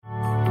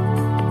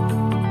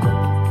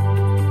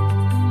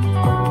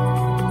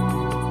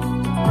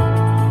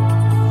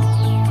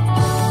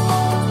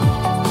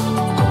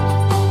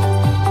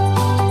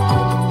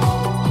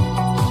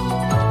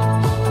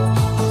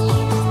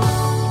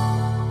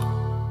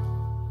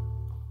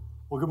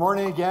Good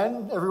morning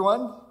again,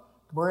 everyone.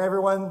 Good morning,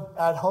 everyone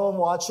at home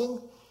watching.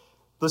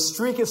 The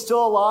streak is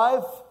still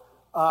alive.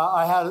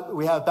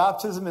 We had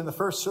baptism in the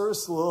first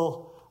service,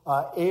 little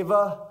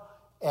Ava,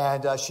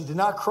 and she did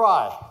not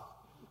cry.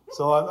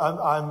 So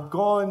I'm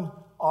going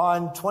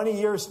on 20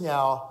 years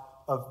now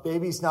of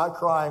babies not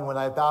crying when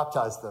I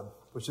baptize them,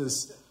 which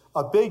is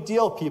a big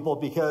deal, people,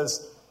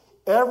 because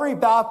every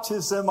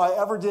baptism I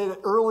ever did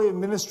early in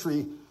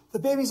ministry, the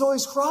babies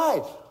always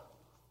cried.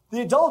 The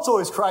adults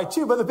always cried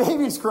too, but the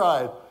babies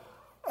cried.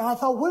 And I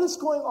thought, what is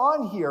going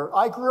on here?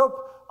 I grew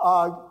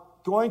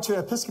up going to an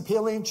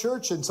Episcopalian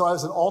church, and so I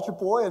was an altar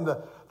boy, and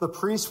the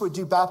priest would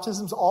do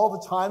baptisms all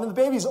the time, and the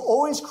babies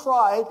always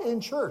cried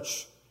in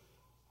church.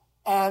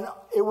 And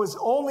it was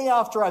only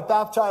after I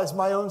baptized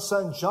my own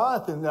son,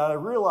 Jonathan, that I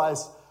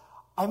realized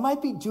I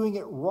might be doing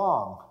it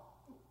wrong.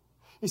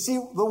 You see,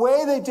 the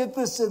way they did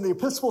this in the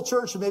Episcopal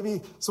Church, and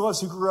maybe some of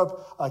us who grew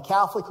up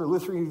Catholic or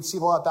Lutheran, you've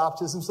seen a lot of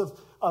baptisms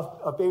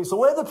of babies. The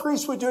way the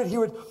priest would do it, he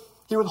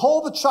would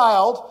hold the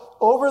child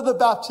over the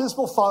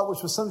baptismal font,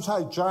 which was some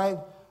kind of giant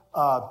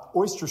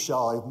oyster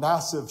shell, a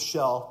massive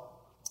shell.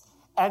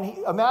 And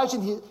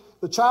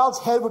the child's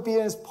head would be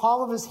in his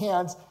palm of his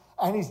hands,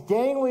 and he's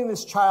dangling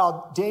this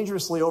child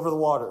dangerously over the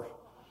water.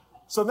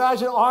 So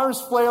imagine arms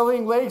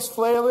flailing, legs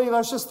flailing.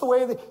 That's just the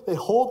way they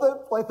hold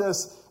it like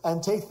this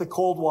and take the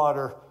cold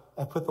water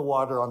and put the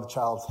water on the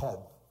child's head.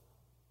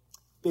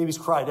 Babies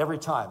cried every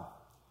time.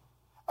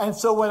 And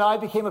so when I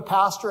became a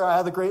pastor, I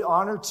had the great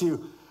honor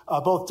to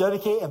both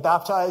dedicate and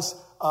baptize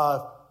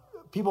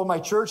people in my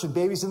church and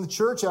babies in the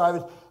church. And I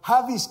would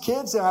have these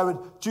kids, and I would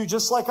do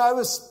just like I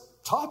was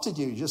taught to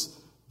do, just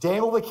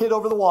dangle the kid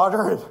over the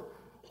water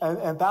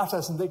and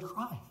baptize them. They'd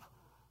cry.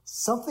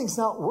 Something's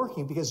not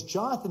working because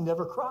Jonathan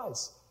never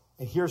cries.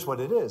 And here's what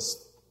it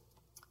is.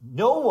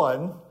 No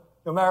one,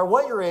 no matter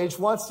what your age,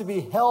 wants to be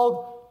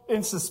held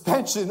in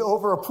suspension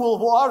over a pool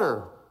of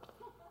water.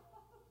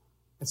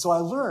 And so I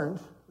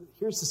learned,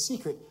 here's the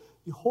secret.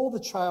 You hold the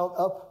child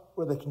up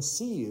where they can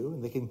see you,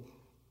 and they can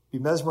be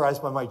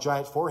mesmerized by my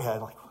giant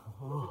forehead, like,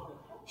 oh,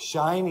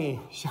 shiny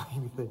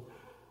thing.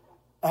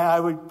 And I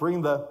would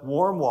bring the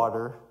warm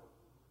water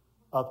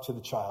up to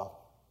the child.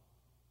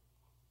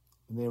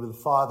 In the name of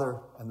the Father,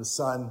 and the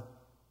Son,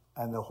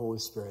 and the Holy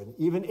Spirit.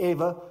 Even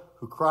Ava,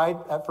 who cried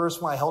at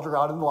first when I held her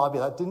out in the lobby,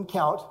 that didn't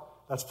count.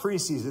 That's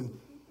preseason.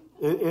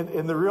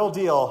 In the real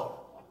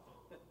deal.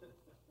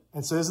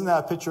 And so isn't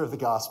that a picture of the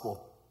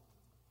gospel?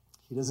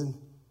 He doesn't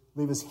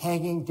leave us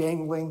hanging,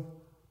 dangling.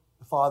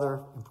 The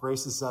Father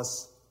embraces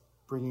us,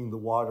 bringing the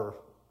water,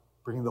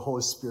 bringing the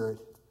Holy Spirit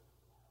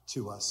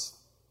to us.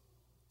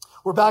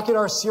 We're back in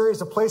our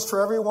series, A Place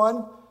for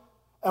Everyone.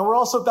 And we're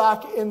also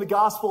back in the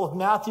Gospel of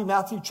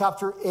Matthew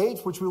chapter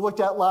 8, which we looked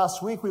at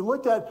last week. We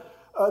looked at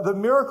the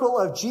miracle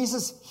of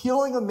Jesus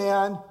healing a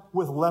man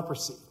with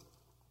leprosy.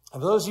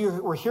 And for those of you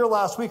who were here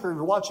last week or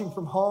you're watching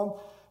from home,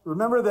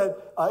 remember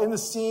that in the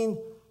scene,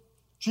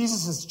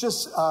 Jesus has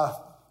just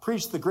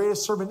preached the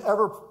greatest sermon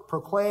ever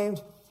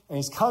proclaimed, and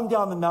he's come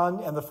down the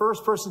mountain, and the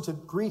first person to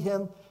greet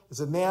him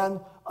is a man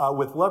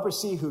with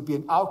leprosy who would be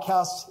an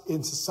outcast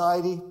in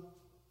society.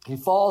 He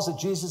falls at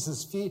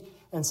Jesus' feet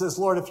and says,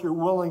 Lord, if you're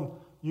willing,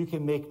 you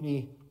can make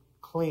me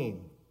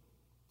clean.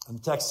 And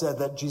the text said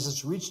that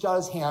Jesus reached out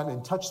his hand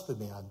and touched the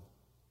man,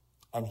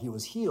 and he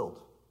was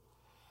healed.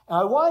 And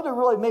I wanted to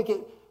really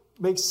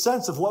make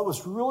sense of what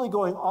was really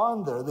going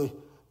on there.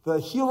 The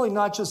healing,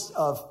 not just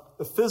of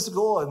the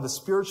physical and the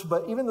spiritual,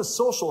 but even the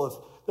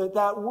social.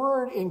 That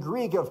word in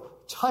Greek of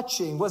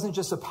touching wasn't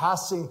just a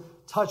passing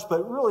touch,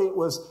 but really it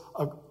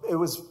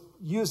was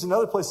used in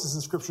other places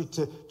in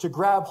Scripture to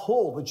grab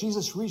hold. But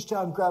Jesus reached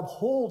out and grabbed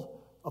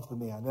hold of the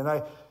man.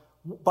 And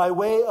by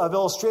way of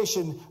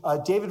illustration,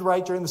 David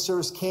Wright during the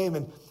service came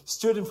and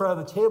stood in front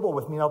of the table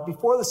with me. Now,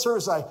 before the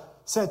service, I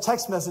sent a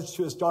text message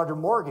to his daughter,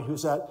 Morgan,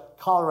 who's at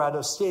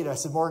Colorado State. I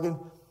said, Morgan,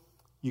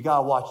 you got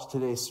to watch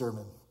today's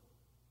sermon.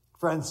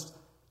 Friends,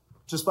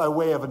 just by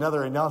way of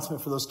another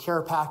announcement for those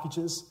care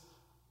packages,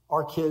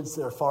 our kids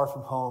that are far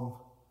from home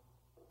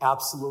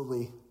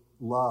absolutely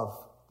love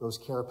those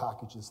care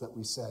packages that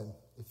we send.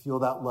 They feel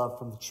that love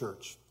from the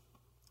church.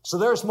 So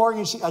there's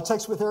Morgan. I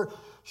texted with her.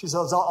 She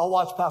says, I'll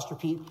watch Pastor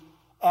Pete.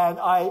 And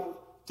I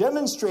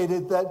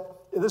demonstrated that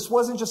this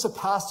wasn't just a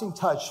passing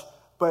touch,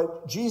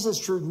 but Jesus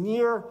drew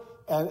near.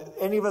 And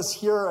any of us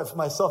here,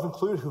 myself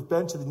included, who've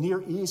been to the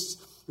Near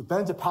East, who've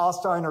been to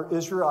Palestine or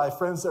Israel, I have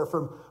friends that are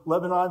from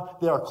Lebanon.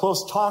 They are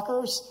close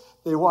talkers.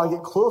 They want to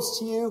get close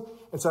to you.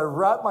 And so I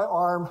wrapped my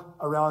arm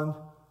around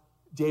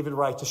David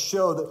Wright to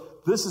show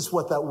that this is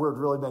what that word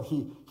really meant.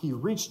 He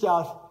reached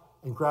out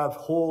and grabbed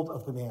hold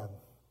of the man.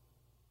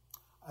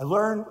 I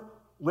learned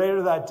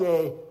later that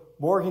day,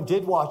 Morgan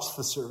did watch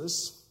the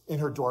service in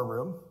her dorm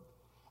room,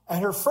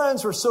 and her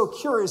friends were so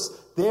curious,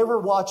 they were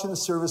watching the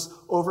service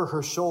over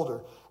her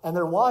shoulder. And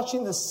they're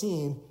watching the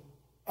scene,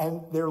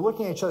 and they're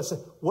looking at each other and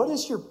saying, what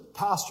is your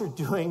pastor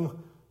doing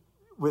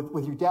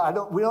with your dad?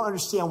 We don't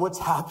understand what's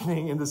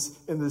happening in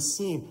this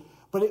scene.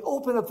 But it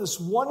opened up this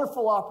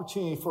wonderful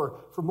opportunity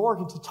for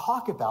Morgan to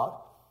talk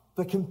about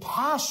the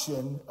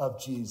compassion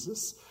of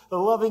Jesus, the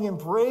loving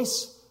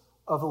embrace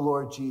of the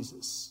Lord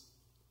Jesus.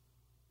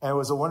 And it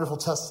was a wonderful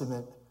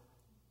testament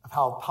of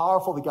how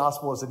powerful the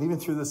gospel is, and even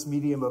through this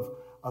medium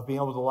of being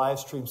able to live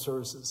stream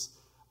services,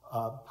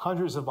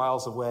 hundreds of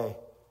miles away,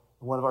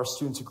 one of our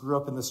students who grew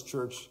up in this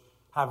church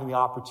having the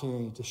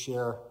opportunity to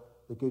share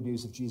the good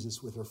news of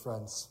Jesus with her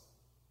friends.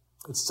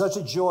 It's such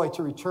a joy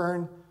to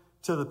return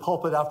to the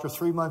pulpit after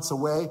 3 months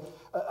away,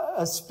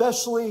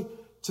 especially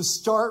to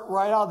start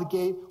right out of the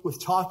gate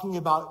with talking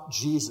about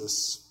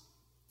Jesus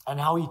and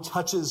how he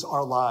touches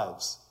our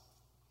lives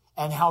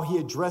and how he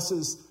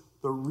addresses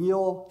the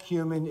real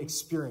human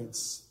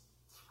experience.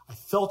 I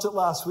felt it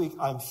last week.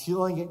 I'm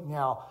feeling it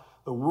now.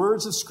 The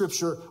words of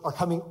Scripture are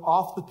coming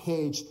off the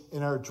page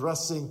and are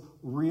addressing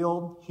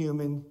real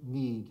human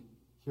need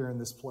here in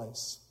this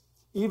place.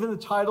 Even the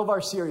title of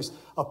our series,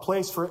 A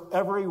Place for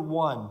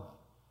Everyone,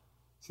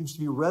 seems to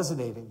be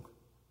resonating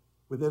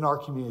within our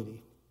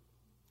community.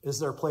 Is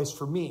there a place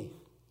for me?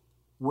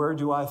 Where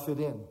do I fit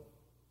in?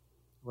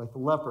 Like the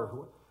leper,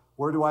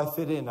 where do I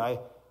fit in? I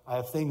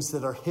have things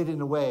that are hidden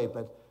away,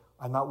 but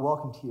I'm not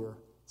welcomed here.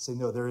 Say,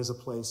 no, there is a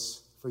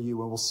place for you,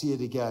 and we'll see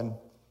it again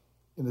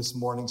in this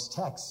morning's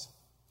text.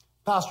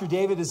 Pastor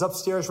David is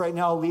upstairs right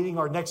now leading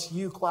our next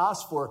U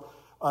class for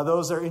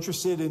those that are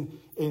interested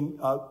in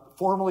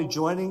formally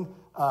joining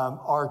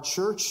our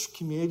church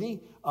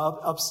community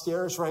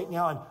upstairs right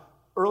now. And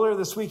earlier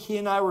this week, he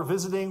and I were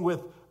visiting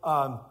with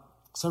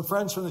some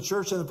friends from the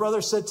church, and the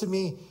brother said to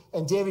me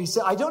and David, he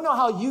said, I don't know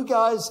how you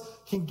guys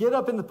can get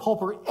up in the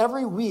pulpit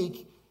every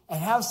week and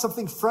have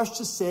something fresh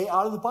to say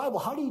out of the Bible.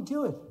 How do you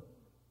do it?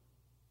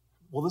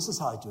 Well, this is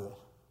how I do it.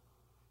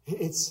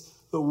 It's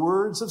the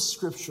words of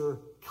Scripture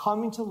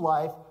coming to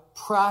life,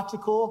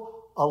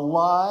 practical,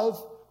 alive,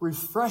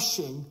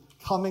 refreshing,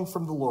 coming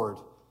from the Lord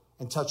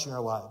and touching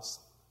our lives.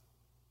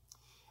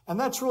 And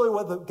that's really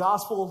what the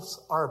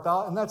Gospels are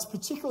about, and that's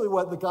particularly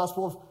what the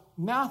Gospel of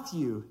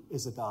Matthew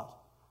is about.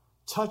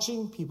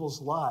 Touching people's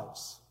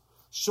lives,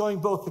 showing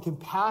both the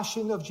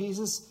compassion of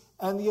Jesus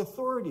and the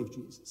authority of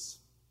Jesus,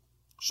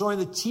 showing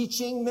the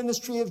teaching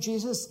ministry of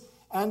Jesus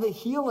and the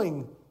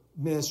healing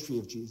ministry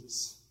of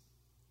Jesus,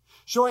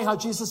 showing how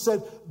Jesus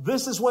said,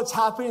 this is what's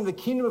happening, the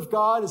kingdom of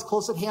God is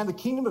close at hand, the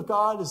kingdom of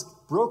God is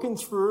broken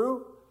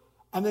through,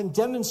 and then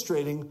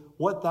demonstrating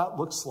what that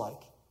looks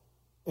like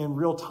in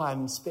real time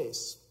and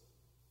space.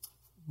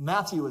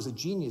 Matthew is a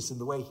genius in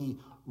the way he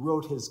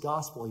wrote his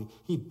gospel.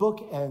 He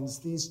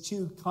bookends these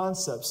two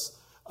concepts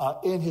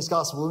in his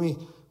gospel. Let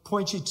me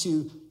point you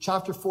to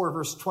chapter 4,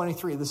 verse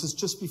 23. This is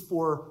just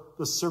before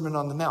the Sermon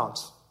on the Mount.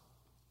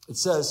 It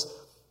says,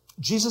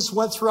 Jesus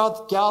went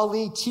throughout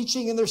Galilee,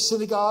 teaching in their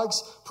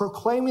synagogues,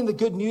 proclaiming the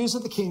good news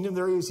of the kingdom.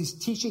 There he is. He's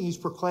teaching, he's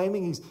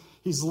proclaiming,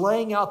 he's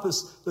laying out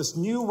this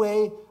new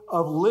way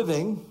of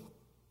living,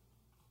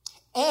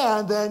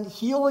 and then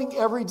healing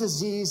every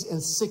disease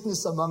and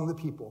sickness among the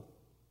people.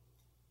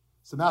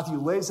 So Matthew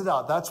lays it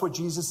out. That's what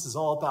Jesus is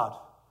all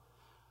about.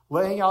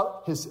 Laying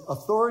out his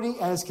authority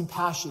and his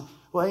compassion,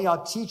 laying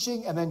out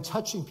teaching and then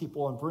touching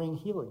people and bringing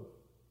healing.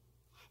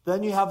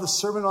 Then you have the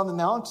Sermon on the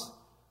Mount,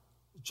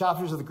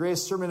 chapters of the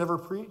greatest sermon ever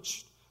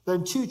preached.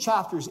 Then 2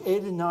 chapters,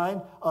 8 and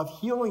 9, of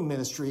healing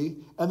ministry.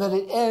 And then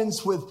it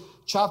ends with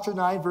chapter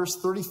 9, verse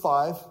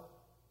 35,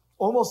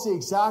 almost the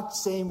exact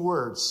same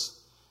words.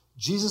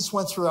 Jesus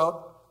went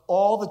throughout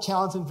all the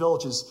towns and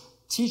villages,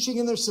 teaching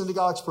in their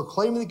synagogues,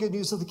 proclaiming the good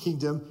news of the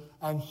kingdom,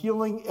 and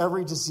healing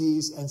every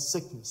disease and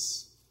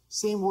sickness.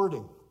 Same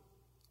wording.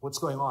 What's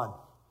going on?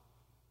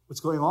 What's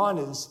going on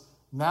is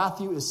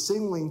Matthew is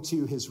signaling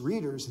to his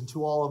readers and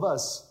to all of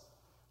us,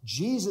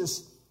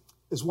 Jesus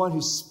is one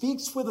who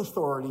speaks with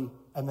authority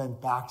and then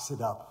backs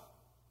it up.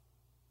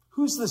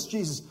 Who's this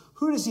Jesus?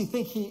 Who does he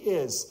think he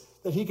is,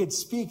 that he could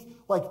speak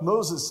like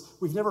Moses?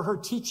 We've never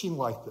heard teaching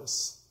like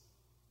this.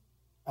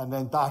 And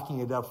then backing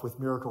it up with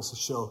miracles to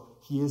show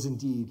he is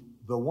indeed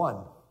the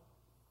one,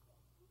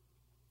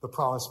 the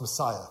promised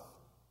Messiah.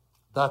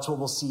 That's what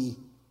we'll see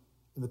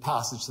in the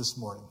passage this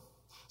morning.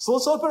 So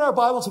let's open our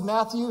Bible to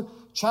Matthew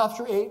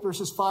chapter 8,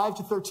 verses 5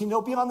 to 13.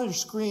 It'll be on the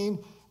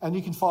screen, and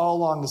you can follow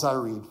along as I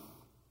read.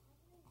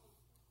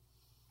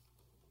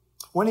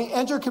 When he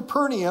entered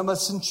Capernaum, a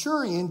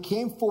centurion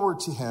came forward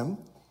to him,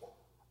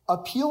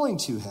 appealing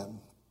to him.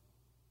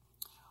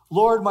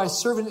 Lord, my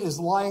servant is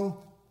lying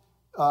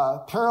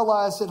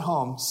paralyzed at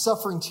home,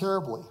 suffering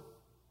terribly.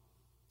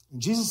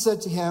 And Jesus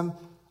said to him,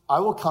 I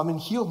will come and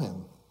heal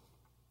him.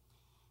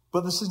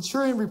 But the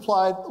centurion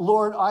replied,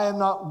 Lord, I am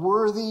not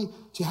worthy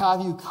to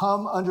have you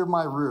come under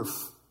my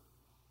roof,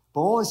 but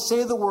only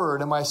say the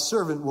word, and my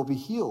servant will be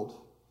healed.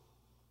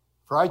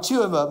 For I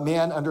too am a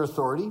man under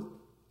authority,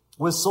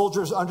 with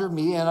soldiers under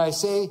me, and I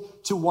say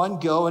to one,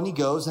 go, and he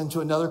goes, and to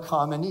another,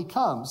 come, and he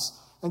comes,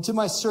 and to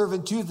my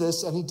servant, do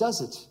this, and he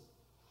does it.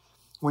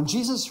 When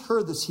Jesus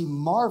heard this, he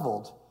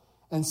marveled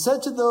and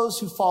said to those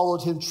who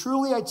followed him,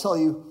 truly I tell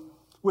you,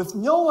 with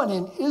no one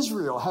in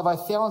Israel have I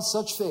found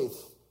such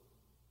faith.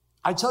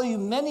 I tell you,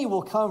 many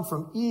will come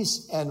from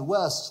east and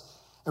west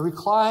and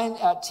recline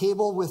at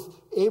table with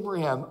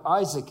Abraham,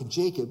 Isaac, and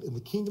Jacob in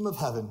the kingdom of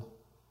heaven.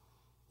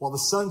 while the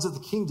sons of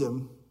the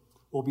kingdom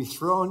will be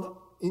thrown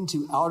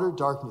into outer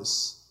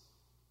darkness.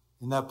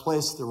 In that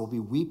place there will be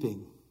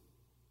weeping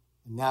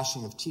and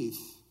gnashing of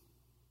teeth.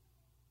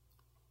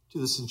 To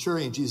the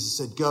centurion, Jesus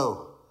said,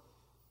 "Go,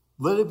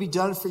 let it be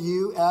done for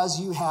you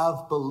as you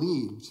have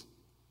believed."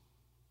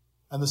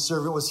 And the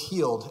servant was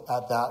healed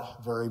at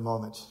that very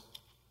moment.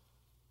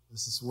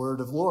 This is the word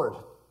of the Lord.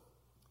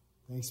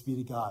 Thanks be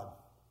to God.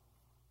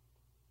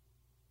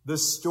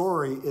 This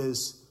story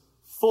is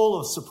full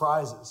of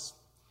surprises.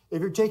 If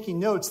you're taking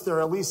notes, there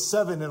are at least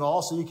 7 in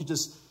all, so you could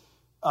just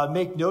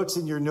make notes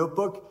in your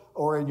notebook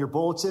or in your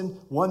bulletin,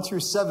 1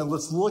 through 7.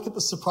 Let's look at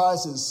the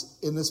surprises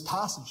in this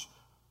passage.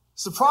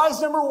 Surprise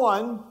number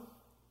 1,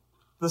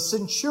 the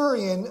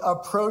centurion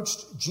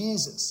approached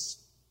Jesus.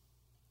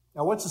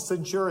 Now, what's a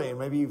centurion?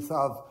 Maybe you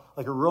have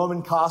like a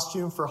Roman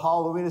costume for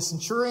Halloween. A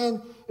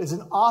centurion is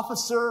an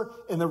officer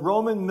in the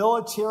Roman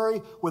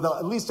military with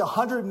at least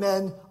 100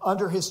 men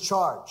under his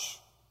charge.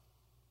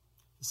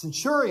 The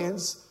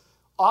centurions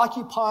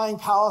occupying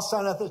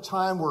Palestine at the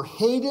time were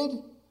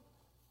hated.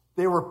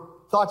 They were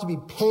thought to be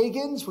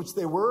pagans, which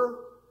they were.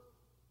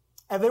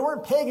 And they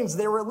weren't pagans,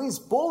 they were at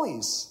least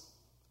bullies.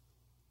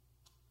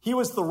 He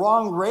was the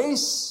wrong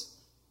race,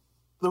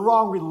 the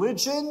wrong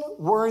religion,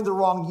 wearing the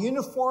wrong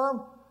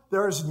uniform.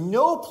 There is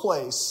no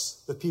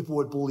place that people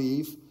would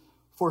believe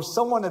for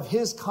someone of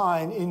his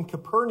kind in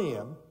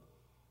Capernaum,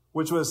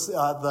 which was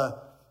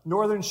the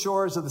northern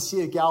shores of the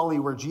Sea of Galilee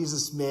where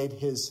Jesus made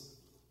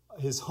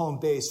his home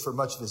base for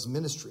much of his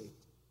ministry.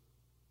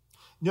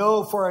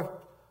 No,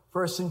 for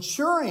a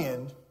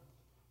centurion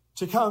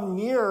to come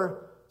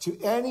near to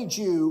any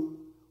Jew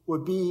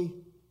would be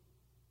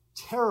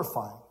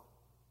terrifying.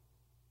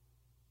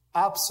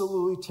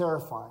 Absolutely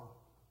terrifying.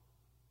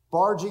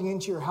 Barging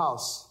into your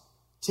house,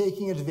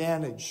 taking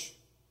advantage,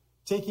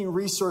 taking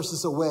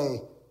resources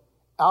away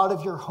out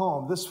of your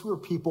home. This were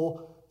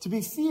people to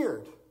be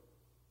feared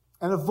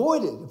and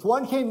avoided. If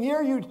one came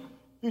near,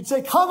 you'd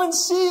say, "Come and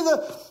see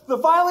the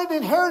violent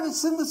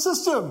inheritance in the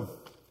system.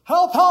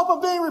 Help, help,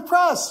 I'm being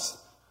repressed."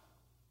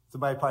 The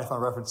Monty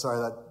Python reference, sorry,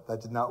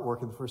 that did not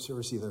work in the first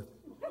service either.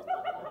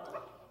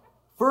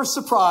 First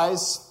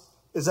surprise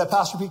is that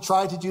Pastor Pete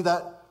tried to do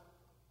that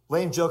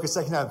lame joke a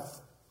second time.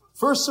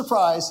 First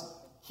surprise,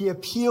 he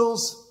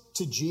appeals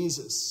to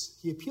Jesus.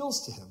 He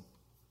appeals to him.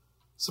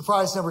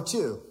 Surprise number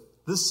 2,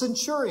 this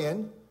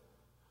centurion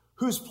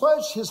who's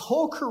pledged his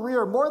whole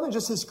career, more than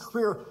just his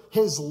career,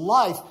 his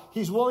life.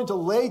 He's willing to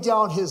lay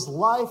down his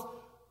life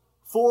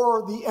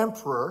for the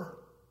emperor.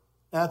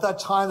 And at that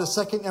time, the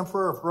second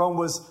emperor of Rome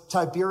was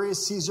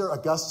Tiberius Caesar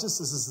Augustus.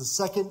 This is the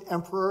second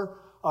emperor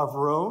of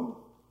Rome.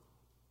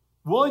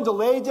 Willing to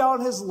lay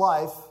down his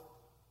life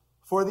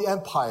for the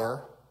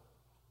empire.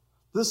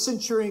 This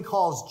centurion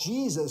calls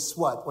Jesus,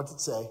 what? What's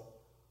it say?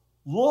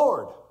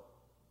 Lord.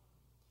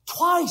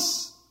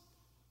 Twice.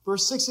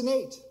 Verse 6 and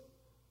 8.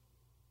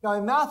 Now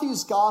in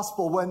Matthew's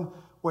gospel,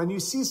 when you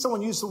see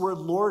someone use the word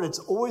Lord, it's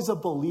always a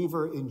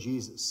believer in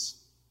Jesus.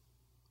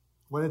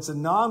 When it's a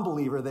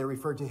non-believer, they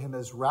refer to him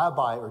as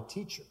rabbi or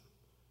teacher.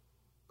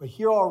 But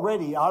here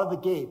already, out of the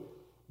gate,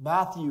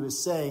 Matthew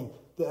is saying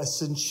that a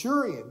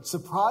centurion,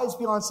 surprise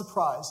beyond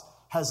surprise,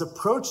 has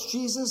approached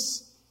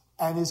Jesus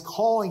and is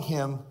calling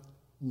him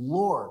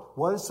Lord.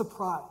 What a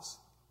surprise.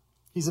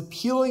 He's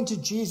appealing to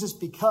Jesus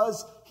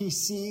because he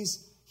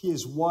sees he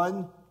is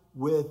one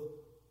with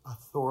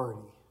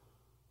authority.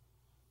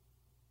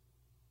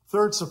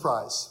 Third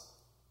surprise.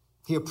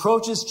 He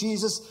approaches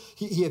Jesus.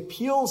 He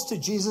appeals to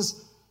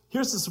Jesus.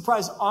 Here's the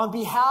surprise. On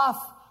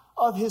behalf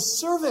of his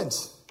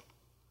servant.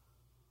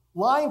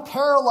 Lying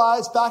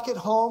paralyzed back at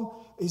home.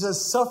 He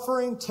says,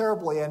 suffering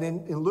terribly. And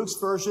in Luke's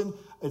version,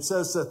 it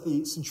says that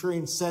the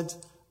centurion sent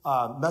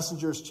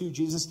messengers to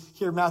Jesus.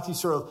 Here, Matthew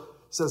sort of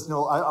says,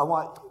 no, I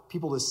want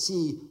people to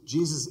see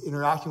Jesus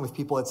interacting with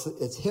people.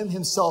 It's him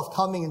himself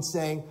coming and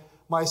saying,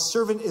 my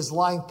servant is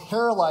lying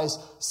paralyzed,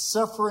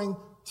 suffering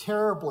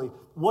terribly.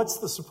 What's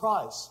the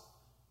surprise?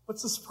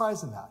 What's the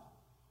surprise in that?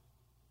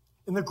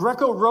 In the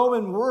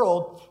Greco-Roman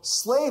world,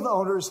 slave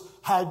owners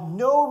had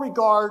no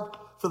regard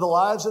for the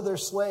lives of their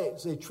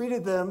slaves. They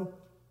treated them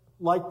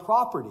like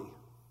property.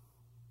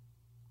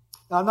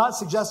 Now, I'm not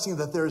suggesting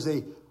that there's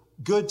a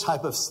good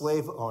type of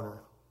slave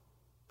owner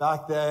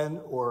back then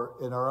or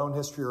in our own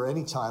history or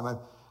any time.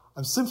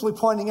 I'm simply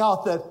pointing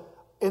out that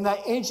in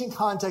that ancient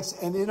context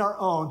and in our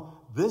own,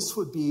 this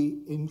would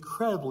be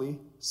incredibly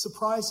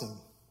surprising.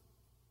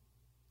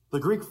 The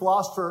Greek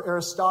philosopher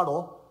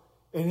Aristotle,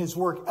 in his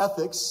work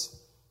Ethics,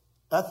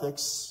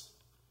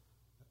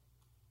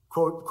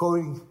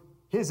 quoting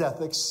his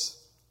Ethics,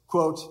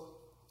 quote,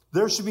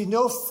 there should be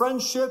no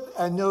friendship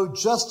and no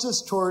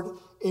justice toward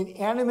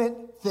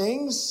inanimate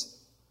things.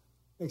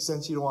 Makes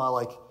sense. You don't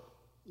want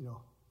to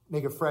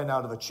make a friend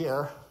out of a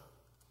chair.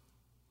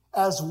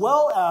 As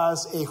well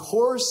as a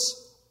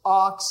horse,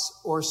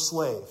 ox, or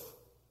slave.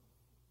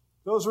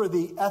 Those were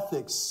the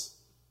ethics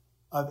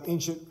of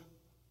ancient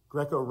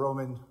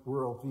Greco-Roman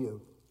worldview.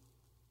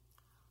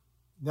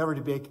 Never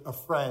to make a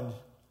friend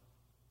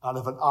out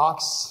of an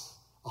ox,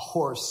 a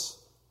horse,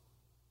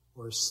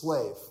 or a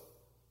slave.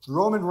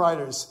 Roman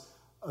writers,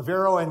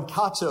 Varro and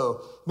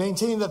Cato,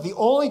 maintaining that the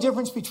only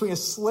difference between a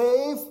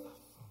slave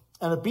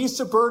and a beast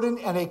of burden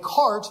and a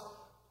cart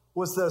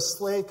was that a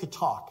slave could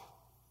talk.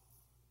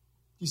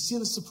 You see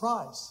the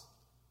surprise.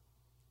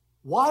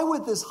 Why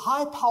would this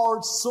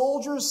high-powered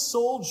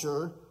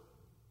soldier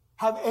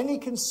have any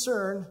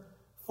concern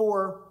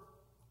for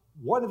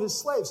one of his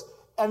slaves?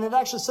 And it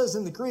actually says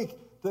in the Greek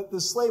that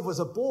the slave was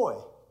a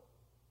boy.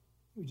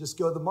 You just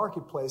go to the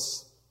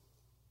marketplace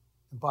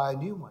and buy a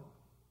new one.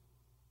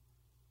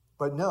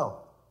 But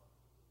no,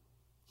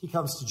 he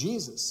comes to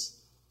Jesus.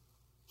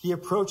 He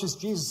approaches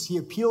Jesus. He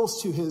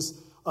appeals to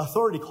his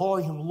authority,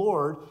 calling him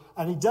Lord,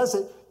 and he does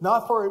it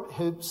not for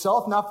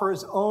himself, not for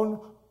his own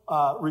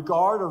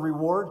regard or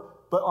reward,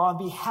 but on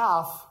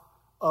behalf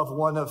of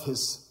one of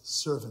his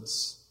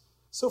servants.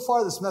 So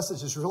far, this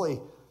message is really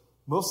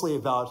mostly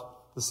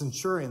about the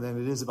centurion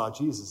than it is about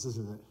Jesus,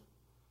 isn't it?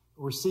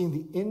 We're seeing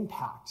the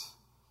impact.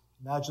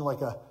 Imagine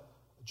like a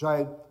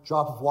giant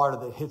drop of water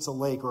that hits a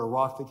lake or a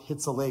rock that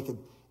hits a lake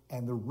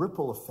and the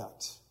ripple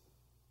effect.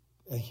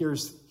 And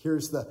here's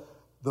the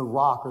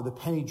rock or the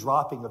penny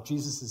dropping of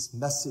Jesus'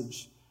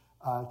 message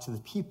to the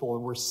people.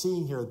 And we're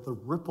seeing here the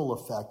ripple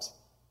effect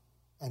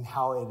and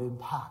how it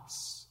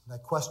impacts.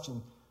 That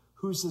question,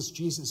 who's this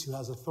Jesus who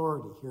has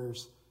authority?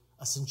 Here's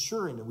a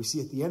centurion. And we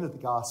see at the end of the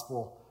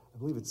gospel, I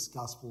believe it's the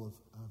Gospel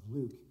of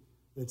Luke,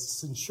 it's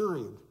a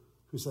centurion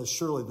who says,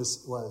 surely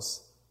this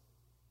was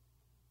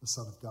the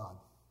Son of God.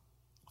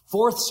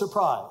 Fourth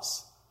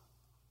surprise.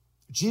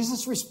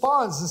 Jesus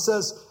responds and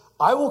says,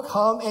 I will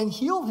come and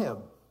heal him.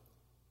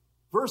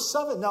 Verse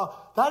 7. Now,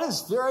 that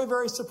is very,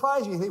 very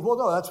surprising. You think, well,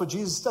 no, that's what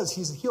Jesus does.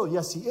 He's a healer.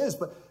 Yes, he is.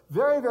 But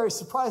very, very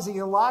surprising.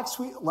 In last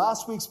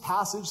week's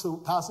passage, the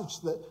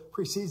passage that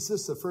precedes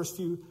this, the first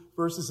few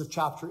verses of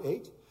chapter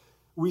 8,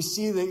 we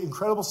see the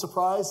incredible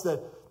surprise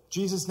that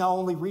Jesus not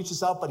only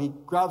reaches out, but he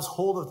grabs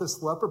hold of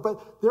this leper.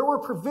 But there were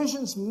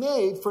provisions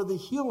made for the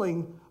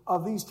healing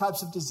of these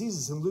types of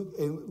diseases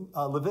in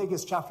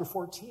Leviticus chapter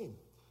 14.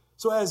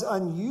 So as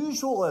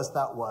unusual as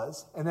that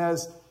was, and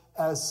as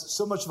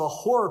so much of a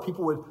horror,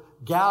 people would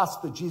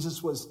gasp that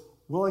Jesus was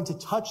willing to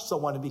touch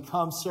someone and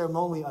become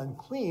ceremonially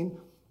unclean,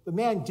 the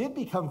man did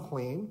become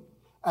clean,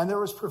 and there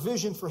was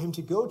provision for him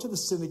to go to the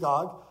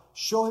synagogue,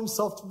 show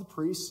himself to the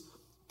priest,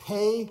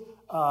 pay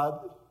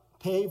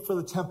for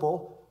the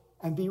temple,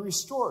 and be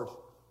restored.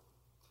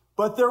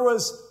 But there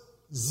was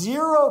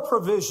zero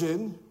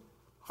provision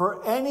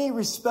for any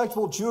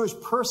respectable Jewish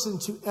person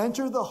to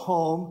enter the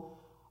home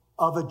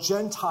of a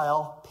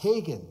Gentile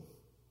pagan.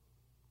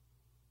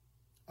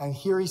 And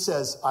here he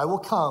says, I will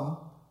come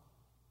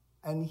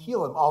and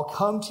heal him. I'll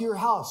come to your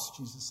house,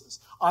 Jesus says.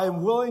 I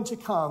am willing to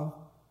come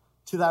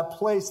to that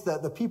place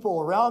that the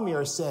people around me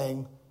are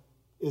saying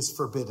is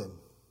forbidden.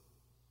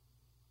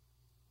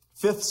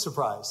 Fifth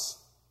surprise.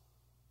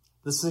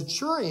 The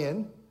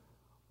centurion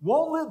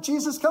won't let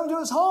Jesus come to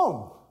his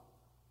home.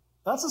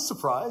 That's a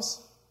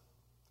surprise.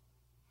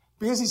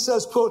 Because he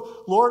says,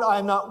 quote, Lord, I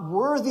am not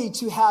worthy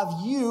to have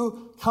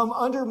you come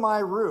under my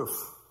roof.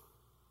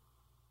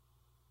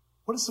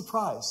 What a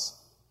surprise.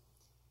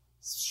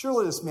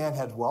 Surely this man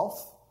had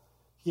wealth.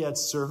 He had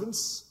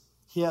servants.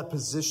 He had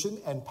position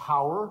and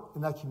power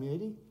in that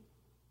community.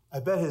 I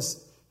bet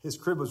his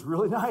crib was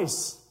really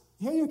nice.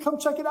 Yeah, you come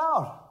check it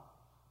out.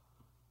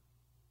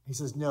 He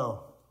says,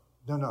 no.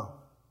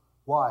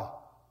 Why?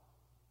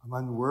 I'm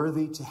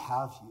unworthy to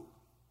have you.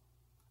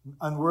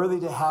 I'm unworthy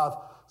to have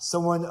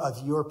someone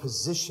of your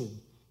position,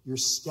 your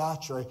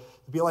stature. It'd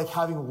be like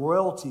having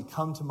royalty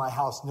come to my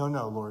house. No,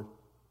 Lord. Do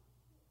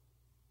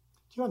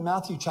you know in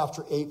Matthew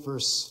chapter 8,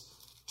 verse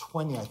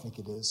 20, I think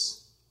it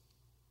is,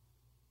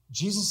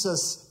 Jesus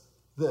says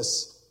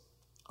this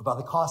about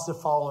the cost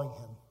of following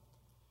him.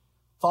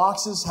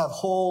 Foxes have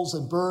holes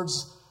and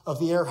birds of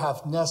the air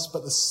have nests,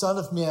 but the Son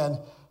of Man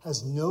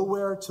has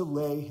nowhere to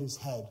lay his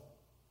head.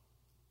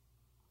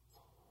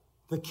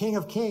 The King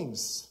of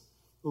Kings,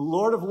 the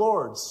Lord of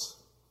Lords,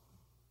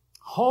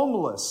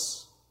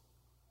 homeless,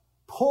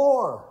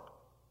 poor,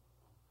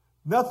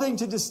 nothing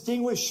to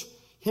distinguish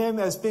him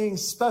as being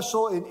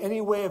special in any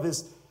way of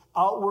his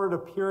outward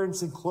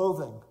appearance and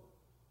clothing.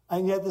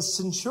 And yet the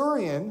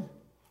centurion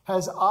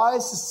has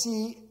eyes to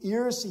see,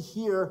 ears to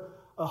hear,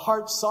 a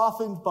heart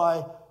softened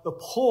by the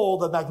pull,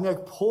 the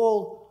magnetic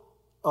pull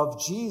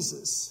of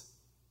Jesus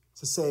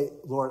to say,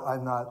 Lord,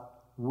 I'm not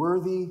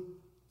worthy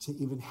to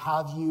even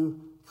have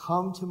you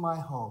come to my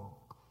home.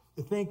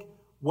 I think,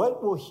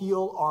 what will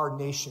heal our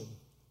nation?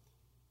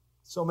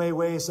 So many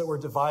ways that we're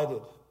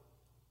divided.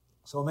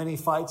 So many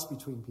fights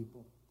between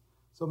people.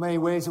 So many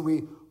ways that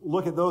we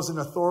look at those in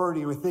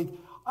authority and we think,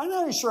 I'm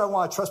not even sure I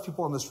want to trust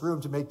people in this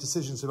room to make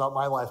decisions about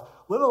my life,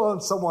 let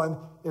alone someone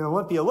in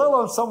Olympia, let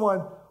alone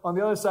someone on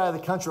the other side of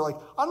the country. Like,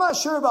 I'm not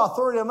sure about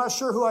authority. I'm not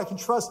sure who I can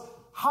trust.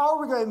 How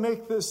are we going to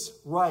make this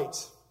right?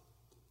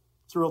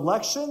 Through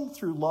election,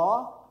 through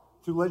law,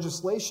 through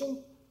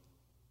legislation?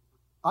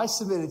 I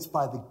submit it's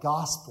by the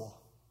gospel,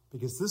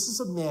 because this is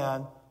a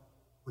man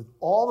with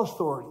all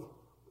authority,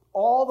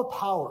 all the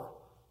power.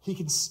 He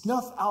can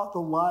snuff out the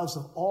lives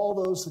of all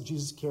those that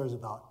Jesus cares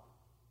about.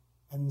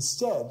 And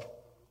instead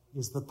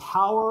is the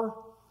power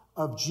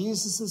of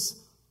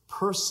Jesus'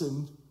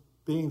 person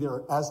being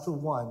there as the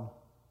one.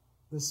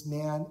 This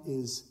man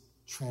is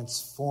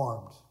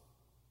transformed.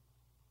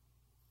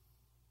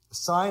 A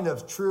sign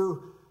of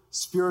true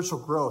spiritual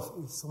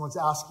growth. Someone's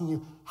asking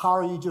you, how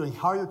are you doing?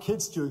 How are your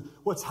kids doing?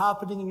 What's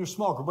happening in your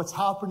small group? What's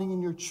happening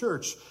in your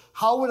church?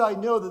 How would I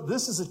know that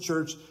this is a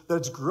church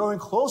that's growing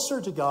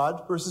closer to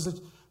God versus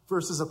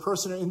a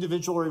person or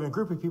individual or even a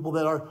group of people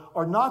that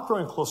are not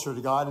growing closer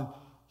to God? And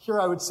here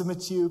I would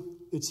submit to you,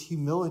 it's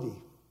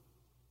humility.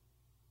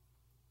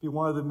 Be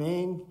one of the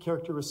main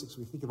characteristics.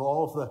 We think of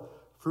all of the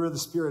fruit of the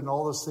Spirit and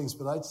all those things,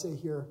 but I'd say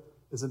here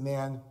is a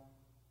man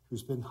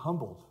who's been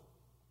humbled.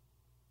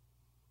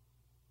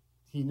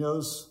 He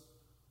knows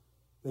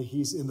that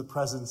he's in the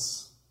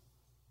presence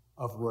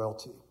of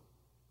royalty.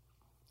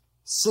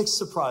 Sixth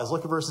surprise,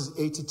 look at verses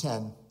 8 to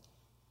 10.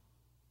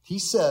 He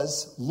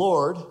says,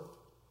 Lord,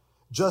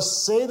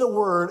 just say the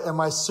word and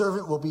my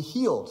servant will be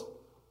healed.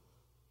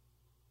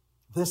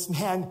 This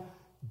man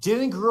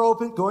didn't grow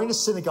up going to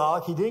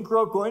synagogue. He didn't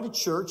grow up going to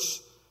church.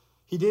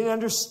 He didn't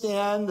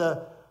understand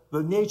the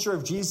nature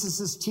of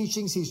Jesus'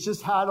 teachings he's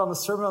just had on the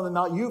Sermon on the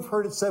Mount. You've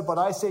heard it said, but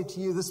I say to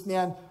you, this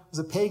man was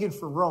a pagan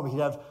from Rome.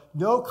 He'd have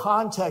no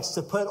context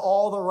to put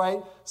all the right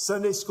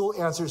Sunday school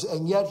answers.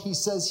 And yet he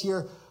says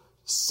here,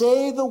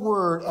 say the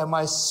word and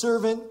my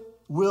servant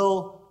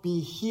will be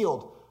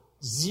healed.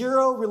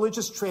 Zero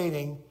religious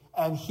training.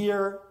 And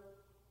here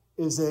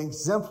is an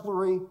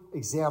exemplary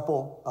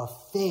example of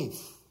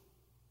faith.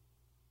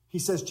 He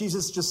says,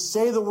 Jesus, just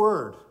say the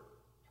word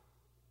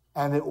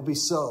and it will be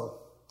so.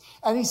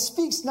 And he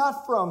speaks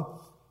not from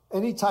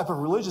any type of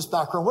religious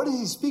background. What does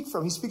he speak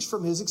from? He speaks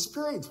from his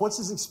experience. What's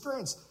his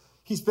experience?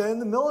 He's been in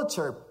the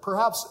military,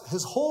 perhaps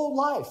his whole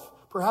life.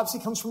 Perhaps he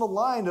comes from a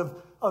line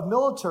of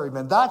military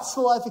men. That's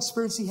the life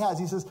experience he has.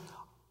 He says,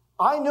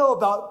 I know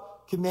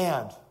about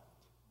command.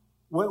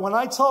 When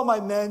I tell my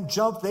men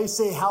jump, they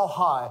say how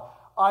high.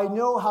 I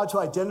know how to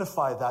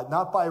identify that,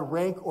 not by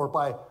rank or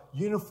by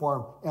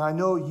uniform. And I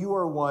know you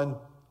are one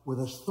with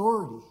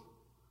authority.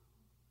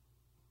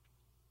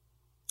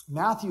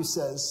 Matthew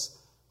says,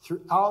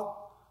 throughout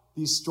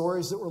these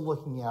stories that we're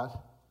looking at,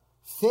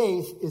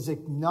 faith is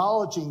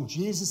acknowledging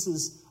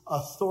Jesus'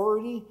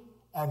 authority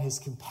and his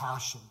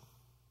compassion.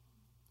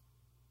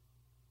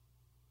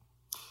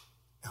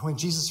 And when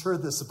Jesus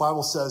heard this, the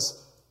Bible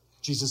says,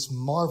 Jesus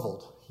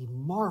marveled. He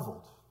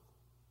marveled.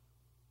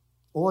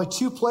 Only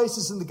two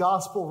places in the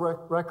gospel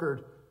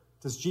record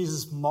does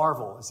Jesus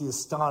marvel. Is he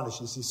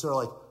astonished? Is he sort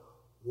of like,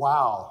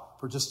 wow,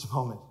 for just a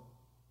moment?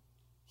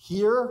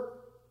 Here,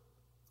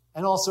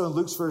 and also in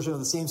Luke's version of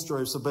the same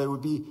story, but it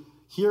would be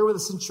here with the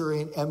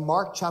centurion, and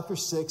Mark chapter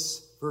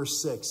 6,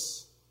 verse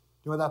 6.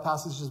 You know what that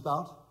passage is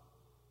about?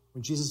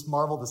 When Jesus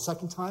marveled the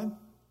second time?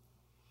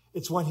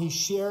 It's when he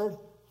shared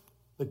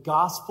the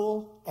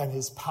gospel and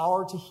his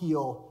power to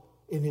heal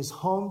in his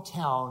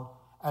hometown,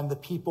 and the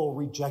people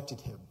rejected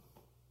him.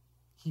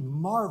 He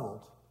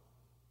marveled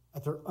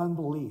at their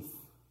unbelief.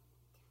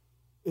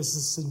 Is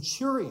the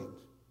centurion,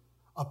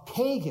 a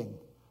pagan,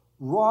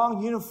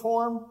 wrong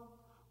uniform,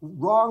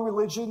 wrong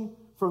religion,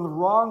 from the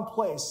wrong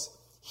place?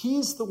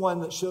 He's the one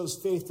that shows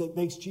faith that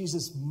makes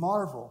Jesus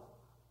marvel.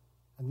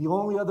 And the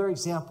only other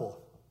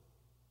example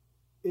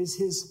is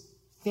his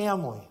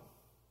family.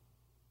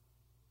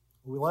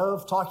 We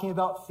love talking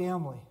about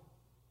family.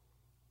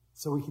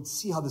 So we can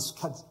see how this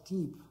cuts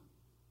deep.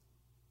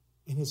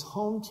 In his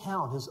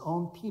hometown, his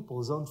own people,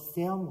 his own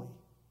family,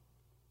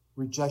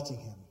 rejecting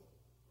him.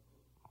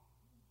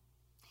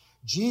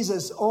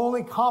 Jesus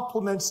only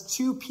compliments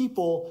two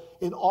people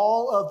in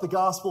all of the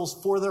Gospels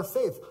for their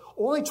faith.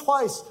 Only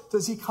twice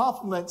does he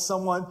compliment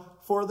someone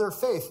for their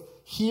faith.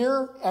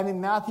 Here and in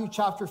Matthew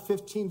chapter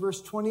 15,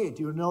 verse 28.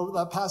 Do you know what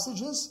that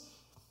passage is?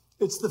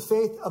 It's the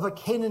faith of a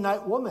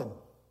Canaanite woman,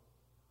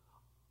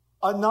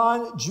 a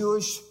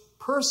non-Jewish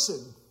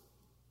person.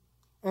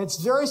 And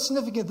it's very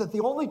significant that the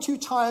only two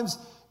times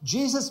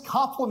Jesus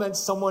compliments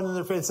someone in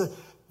their faith, says,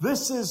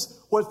 this is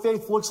what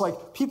faith looks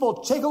like.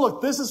 People, take a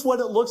look. This is what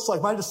it looks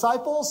like. My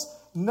disciples,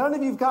 none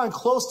of you have gotten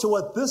close to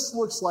what this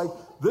looks like,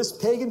 this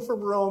pagan from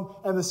Rome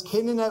and this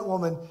Canaanite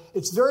woman.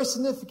 It's very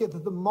significant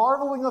that the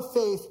marveling of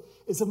faith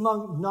is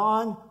among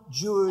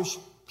non-Jewish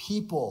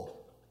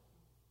people.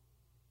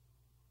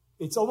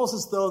 It's almost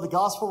as though the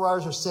gospel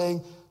writers are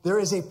saying there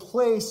is a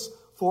place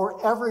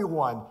for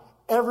everyone,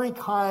 every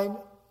kind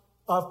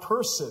of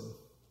person.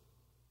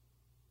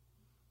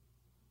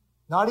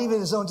 Not even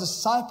his own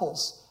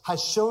disciples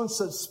has shown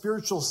such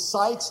spiritual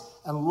sight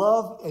and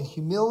love and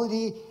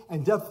humility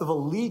and depth of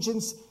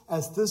allegiance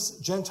as this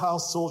Gentile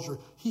soldier.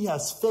 He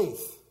has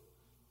faith.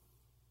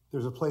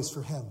 There's a place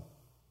for him.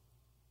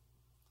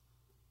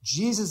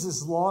 Jesus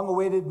is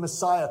long-awaited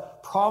Messiah,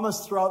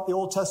 promised throughout the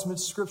Old Testament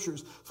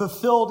scriptures,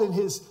 fulfilled in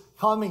his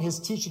coming, his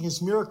teaching,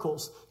 his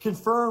miracles,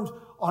 confirmed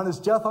on his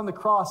death on the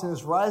cross and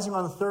his rising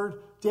on the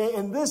third day.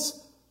 And this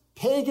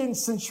pagan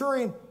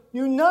centurion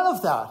knew none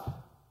of that.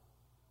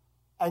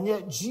 And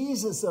yet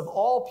Jesus, of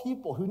all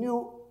people, who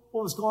knew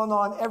what was going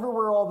on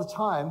everywhere all the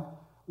time,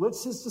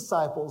 lets his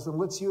disciples and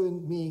lets you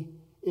and me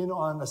in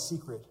on a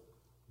secret.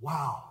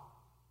 Wow.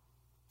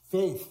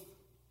 Faith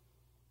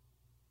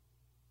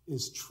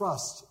is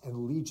trust and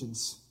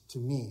allegiance to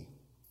me.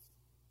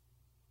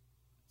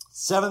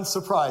 Seventh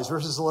surprise,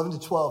 verses 11 to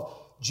 12.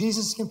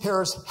 Jesus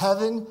compares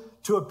heaven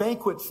to a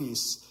banquet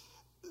feast.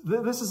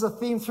 This is a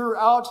theme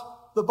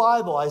throughout the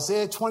Bible.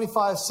 Isaiah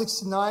 25,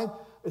 6-9,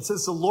 it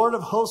says, the Lord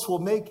of hosts will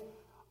make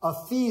a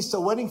feast, a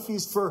wedding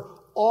feast for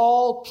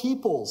all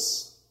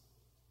peoples.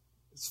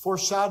 It's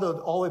foreshadowed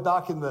all the way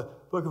back in the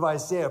book of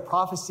Isaiah, a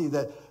prophecy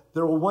that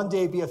there will one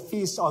day be a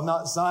feast on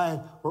Mount Zion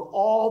where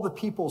all the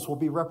peoples will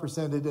be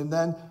represented. And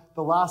then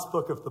the last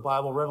book of the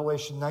Bible,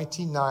 Revelation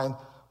 19:9,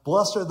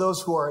 blessed are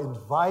those who are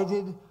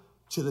invited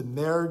to the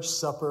marriage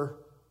supper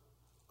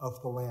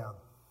of the Lamb.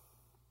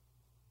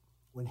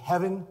 When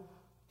heaven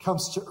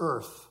comes to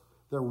earth,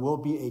 there will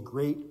be a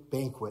great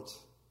banquet.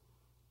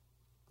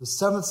 The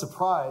seventh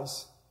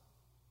surprise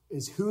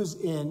is who's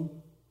in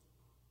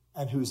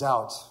and who's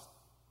out.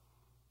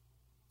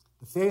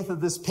 The faith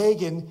of this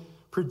pagan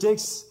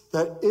predicts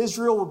that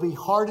Israel will be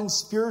hardened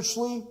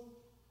spiritually.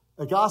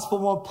 The gospel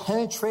won't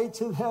penetrate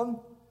to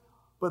them,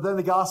 but then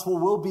the gospel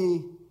will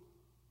be,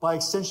 by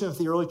extension of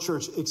the early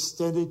church,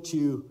 extended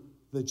to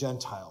the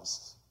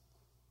Gentiles.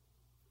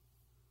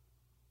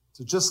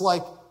 So just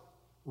like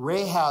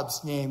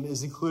Rahab's name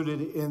is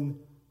included in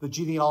the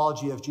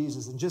genealogy of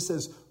Jesus, and just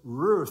as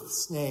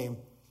Ruth's name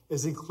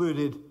is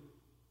included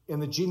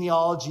in the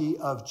genealogy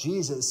of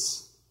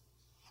Jesus,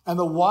 and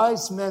the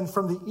wise men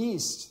from the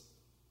east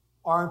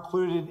are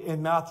included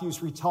in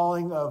Matthew's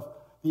retelling of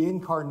the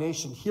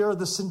incarnation. Here,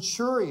 the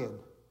centurion,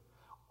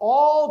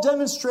 all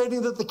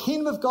demonstrating that the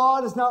kingdom of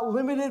God is not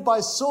limited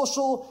by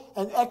social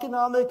and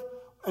economic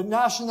and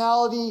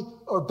nationality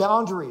or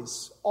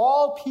boundaries.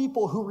 All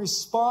people who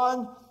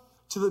respond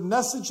to the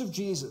message of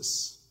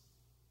Jesus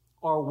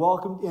are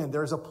welcomed in.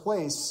 There's a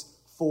place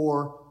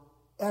for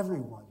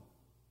everyone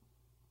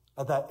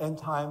at that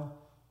end-time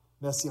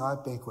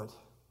messianic banquet.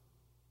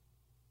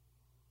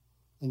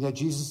 And yet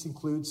Jesus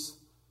includes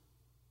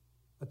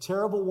a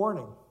terrible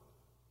warning.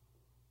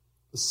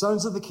 The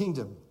sons of the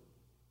kingdom,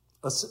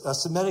 a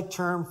Semitic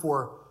term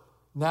for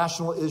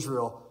national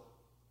Israel,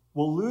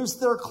 will lose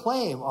their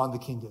claim on the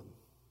kingdom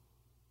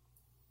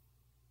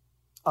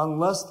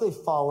unless they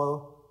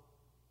follow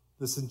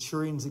the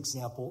centurion's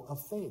example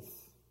of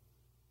faith.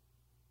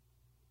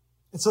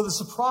 And so the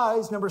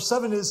surprise, number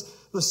 7, is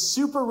the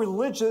super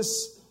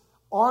religious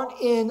aren't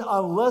in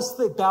unless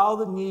they bow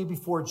the knee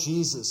before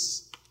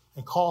Jesus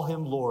and call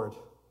him Lord.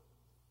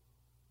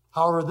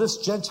 However, this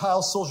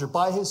Gentile soldier,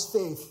 by his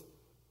faith,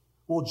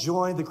 will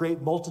join the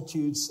great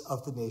multitudes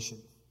of the nation.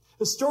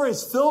 The story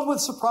is filled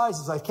with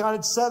surprises. I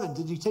counted 7.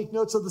 Did you take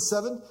notes of the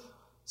 7?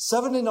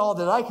 7 in all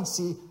that I can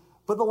see.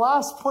 But the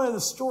last point of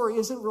the story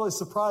isn't really a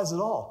surprise at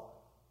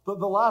all. But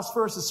the last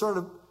verse is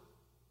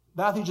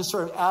Matthew just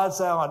sort of adds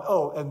that on.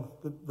 Oh, and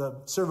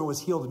the servant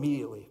was healed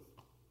immediately.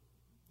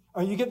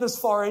 I mean, you get this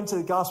far into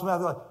the Gospel of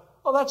Matthew, like,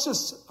 oh, that's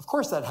just, of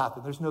course that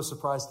happened. There's no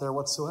surprise there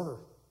whatsoever.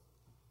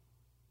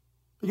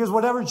 Because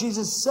whatever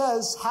Jesus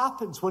says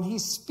happens. When he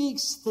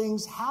speaks,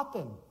 things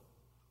happen.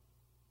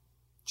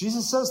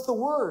 Jesus says the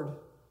word,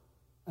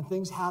 and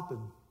things happen.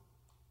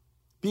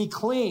 Be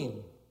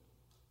clean.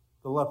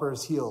 The leper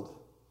is healed.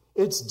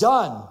 It's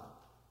done.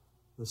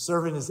 The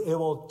servant is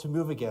able to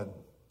move again.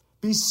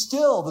 Be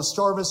still. The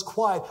storm is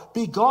quiet.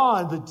 Be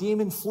gone. The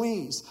demon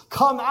flees.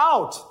 Come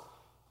out.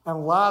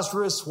 And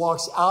Lazarus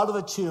walks out of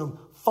the tomb.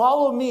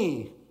 Follow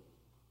me.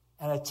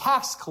 And a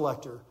tax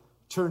collector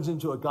turns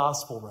into a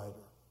gospel writer.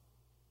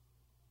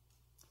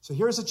 So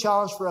here's a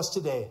challenge for us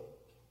today,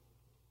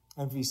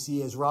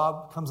 MVC, as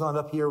Rob comes on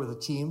up here with a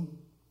team.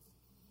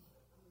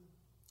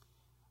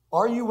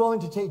 Are you willing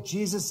to take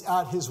Jesus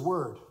at his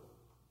word?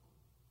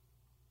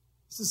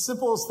 It's as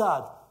simple as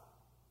that.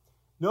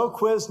 No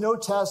quiz, no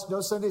test,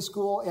 no Sunday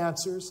school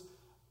answers.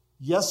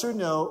 Yes or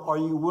no, are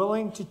you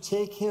willing to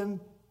take him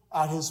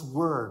at his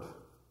word?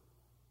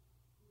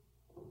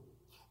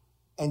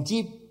 And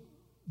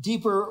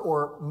deeper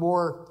or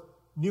more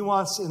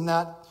nuance in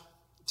that,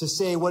 to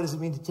say, what does it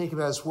mean to take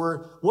him at his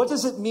word? What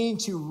does it mean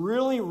to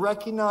really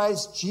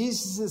recognize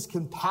Jesus'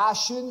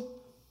 compassion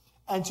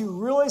and to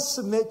really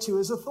submit to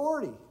his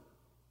authority?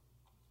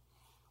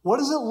 What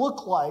does it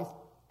look like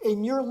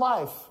in your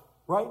life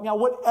right now?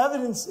 What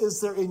evidence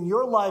is there in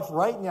your life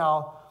right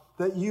now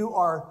that you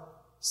are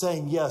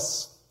saying,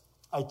 yes,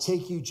 I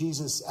take you,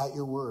 Jesus, at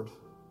your word?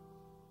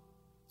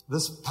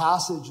 This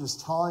passage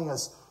is telling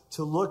us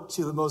to look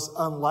to the most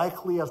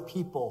unlikely of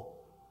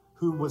people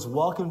who was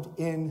welcomed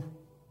in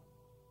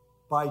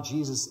by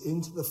Jesus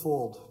into the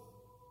fold.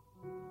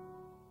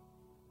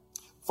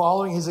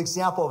 Following his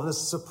example of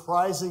this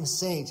surprising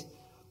saint,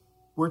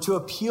 we're to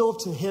appeal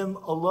to him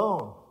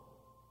alone,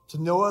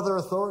 to no other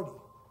authority.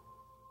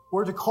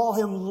 We're to call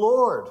him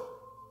Lord.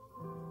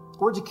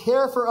 We're to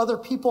care for other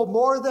people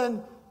more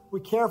than we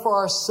care for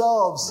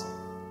ourselves,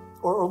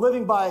 or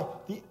living by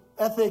the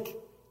ethic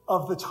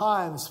of the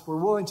times. We're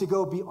willing to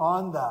go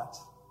beyond that.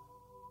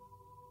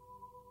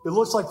 It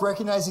looks like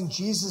recognizing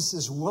Jesus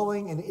is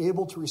willing and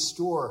able to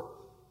restore.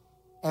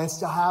 And it's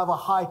to have a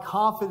high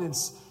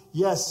confidence.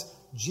 Yes,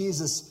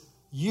 Jesus,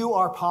 you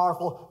are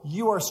powerful.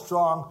 You are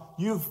strong.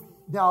 You've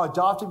now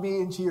adopted me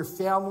into your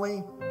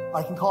family.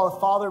 I can call a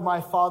father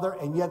my father.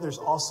 And yet there's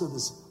also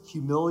this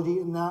humility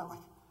in that. Like,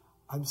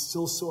 I'm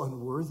still so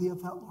unworthy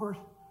of that, Lord.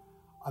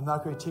 I'm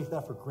not going to take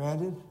that for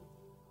granted.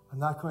 I'm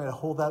not going to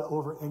hold that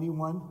over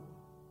anyone.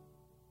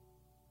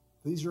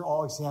 These are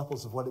all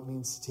examples of what it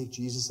means to take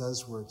Jesus at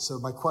his word. So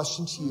my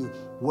question to you,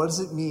 what does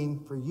it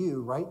mean for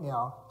you right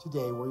now,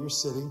 today, where you're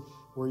sitting,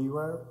 where you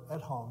are at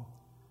home,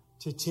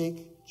 to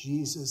take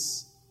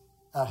Jesus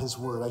at his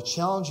word? I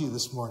challenge you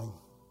this morning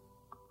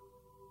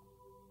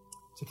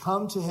to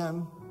come to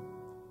him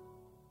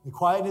in the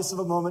quietness of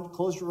a moment,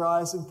 close your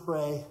eyes and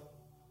pray.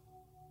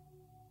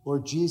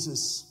 Lord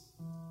Jesus,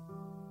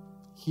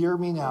 hear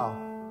me now.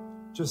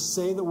 Just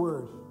say the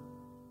word.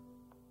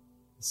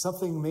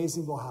 Something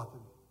amazing will happen.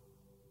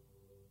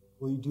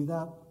 Will you do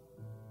that?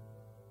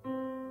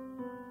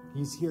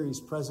 He's here.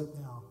 He's present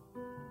now.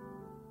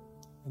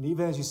 And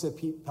even as you said,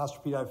 Pastor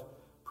Pete, I've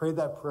prayed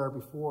that prayer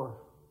before.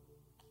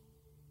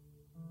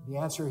 The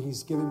answer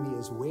he's given me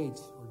is wait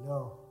or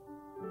no.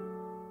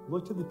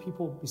 Look to the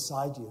people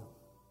beside you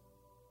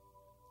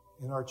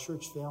in our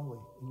church family,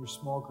 in your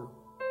small group,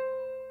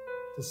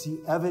 to see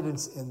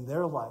evidence in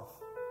their life,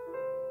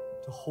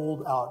 to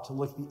hold out, to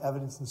look at the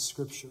evidence in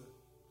Scripture.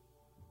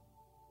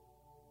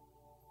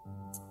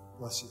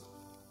 Bless you.